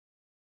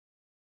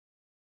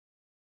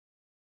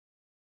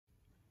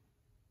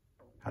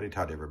Howdy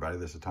toddy everybody,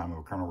 this is Tom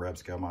of Colonel Rev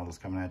Scale Models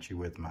coming at you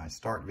with my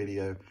start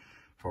video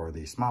for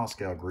the small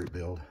scale group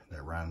build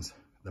that runs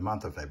the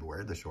month of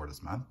February, the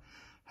shortest month,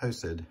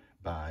 hosted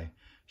by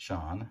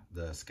Shawn,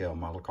 the scale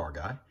model car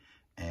guy,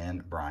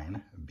 and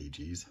Bryan,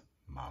 BG's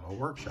model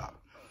workshop.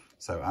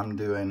 So I'm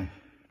doing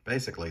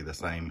basically the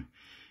same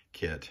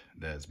kit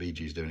that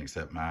BG's doing,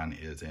 except mine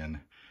is in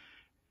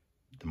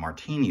the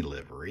Martini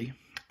livery,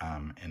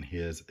 and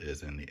his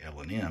is in the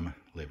L&M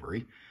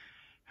livery.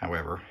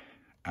 However,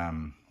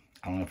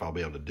 I don't know if I'll be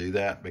able to do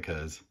that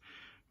because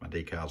my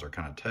decals are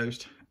kind of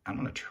toast. I'm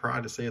going to try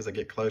to see as I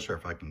get closer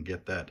if I can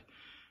get that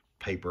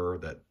paper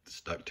that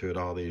stuck to it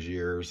all these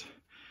years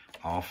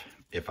off.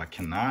 If I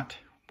cannot,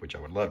 which I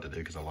would love to do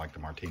because I like the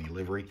Martini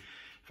livery.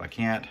 If I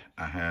can't,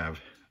 I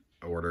have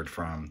ordered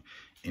from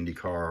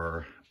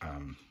IndyCar,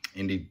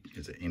 Indy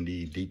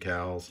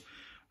decals.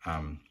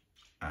 I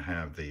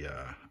have the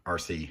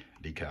RC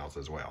decals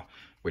as well,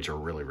 which are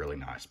really, really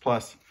nice.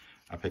 Plus,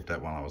 I picked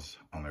up while I was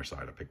on their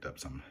site, I picked up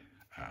some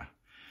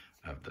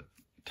of the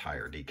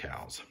tire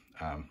decals.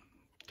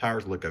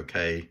 Tires look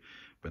okay,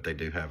 but they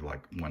do have like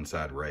one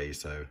side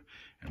raised,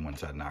 and one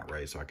side not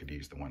raised, so I could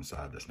use the one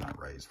side that's not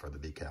raised for the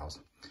decals.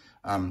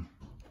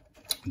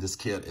 This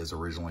kit is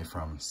originally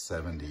from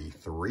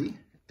 '73.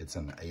 It's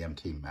an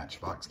AMT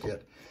Matchbox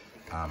kit,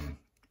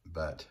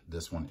 but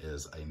this one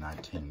is a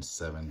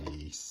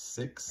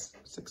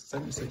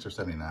 1976 or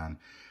 79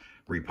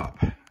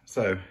 repop.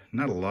 So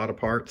not a lot of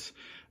parts,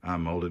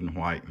 molded in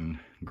white and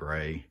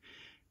gray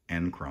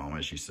and chrome,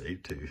 as you see,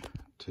 two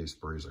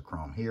sprues of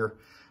chrome here.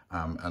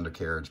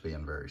 Undercarriage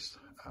being very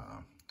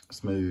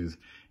smooth,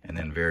 and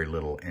then very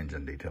little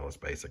engine detail. It's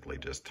basically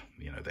just,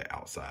 you know, the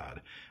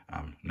outside.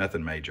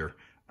 Nothing major.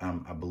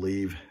 I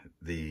believe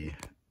the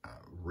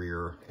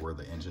rear where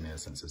the engine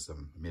is, since it's a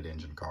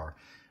mid-engine car,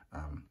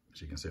 as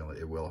you can see,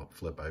 it will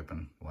flip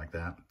open like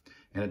that.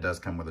 And it does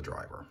come with a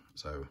driver,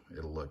 so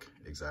it'll look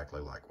exactly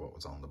like what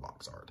was on the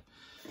box art.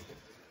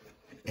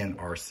 An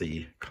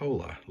RC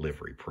Cola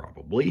livery,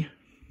 probably.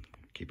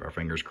 Keep our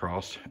fingers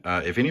crossed.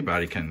 If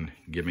anybody can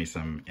give me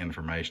some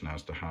information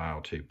as to how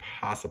to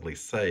possibly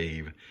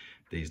save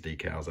these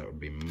decals, that would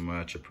be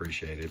much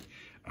appreciated.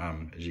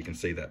 As you can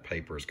see, that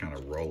paper is kind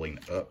of rolling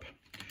up.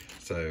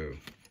 So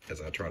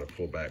as I try to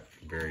pull back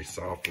very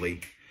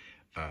softly,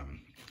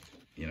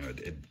 you know,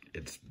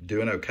 it's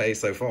doing okay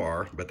so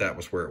far, but that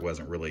was where it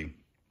wasn't really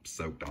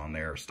soaked on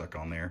there or stuck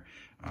on there.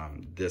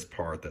 This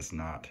part that's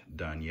not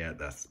done yet,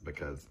 that's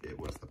because it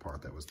was the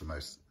part that was the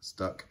most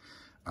stuck.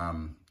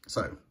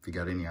 So if you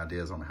got any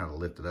ideas on how to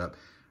lift it up,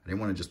 I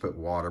didn't want to just put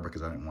water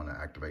because I didn't want to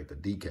activate the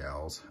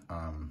decals.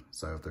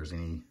 So if there's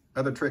any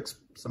other tricks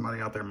somebody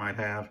out there might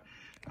have,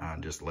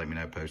 just let me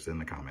know, post it in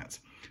the comments.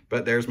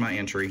 But there's my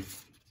entry,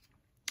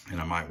 and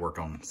I might work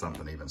on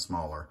something even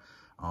smaller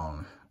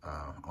on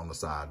the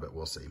side, but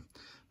we'll see.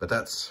 But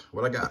that's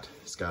what I got.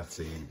 It's got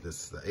this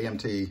is the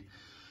AMT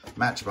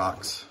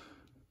Matchbox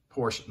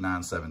Porsche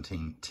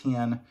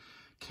 91710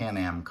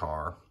 Can-Am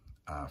car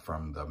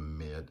from the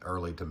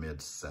early to mid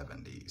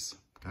 70s.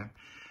 Okay.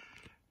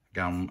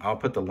 I'll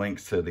put the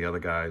links to the other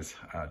guys'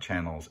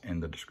 channels in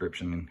the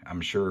description.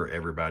 I'm sure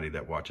everybody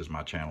that watches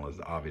my channel is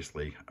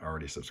obviously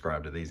already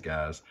subscribed to these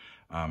guys.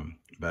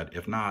 But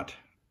if not,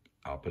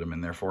 I'll put them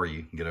in there for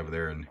you. Get over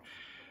there and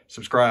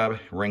subscribe,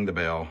 ring the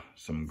bell.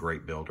 Some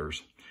great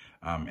builders.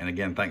 And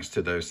again, thanks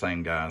to those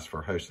same guys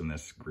for hosting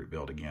this group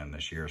build again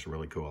this year. It's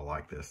really cool. I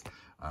like this.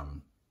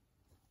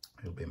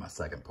 It'll be my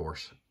second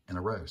Porsche in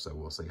a row, so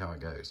we'll see how it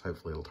goes.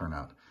 Hopefully it'll turn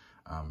out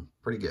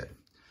pretty good.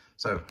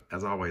 So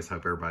as always,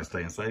 hope everybody's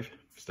staying safe,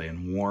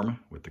 staying warm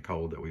with the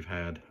cold that we've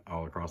had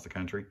all across the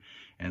country.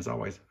 And as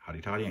always, howdy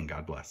toddy and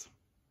God bless.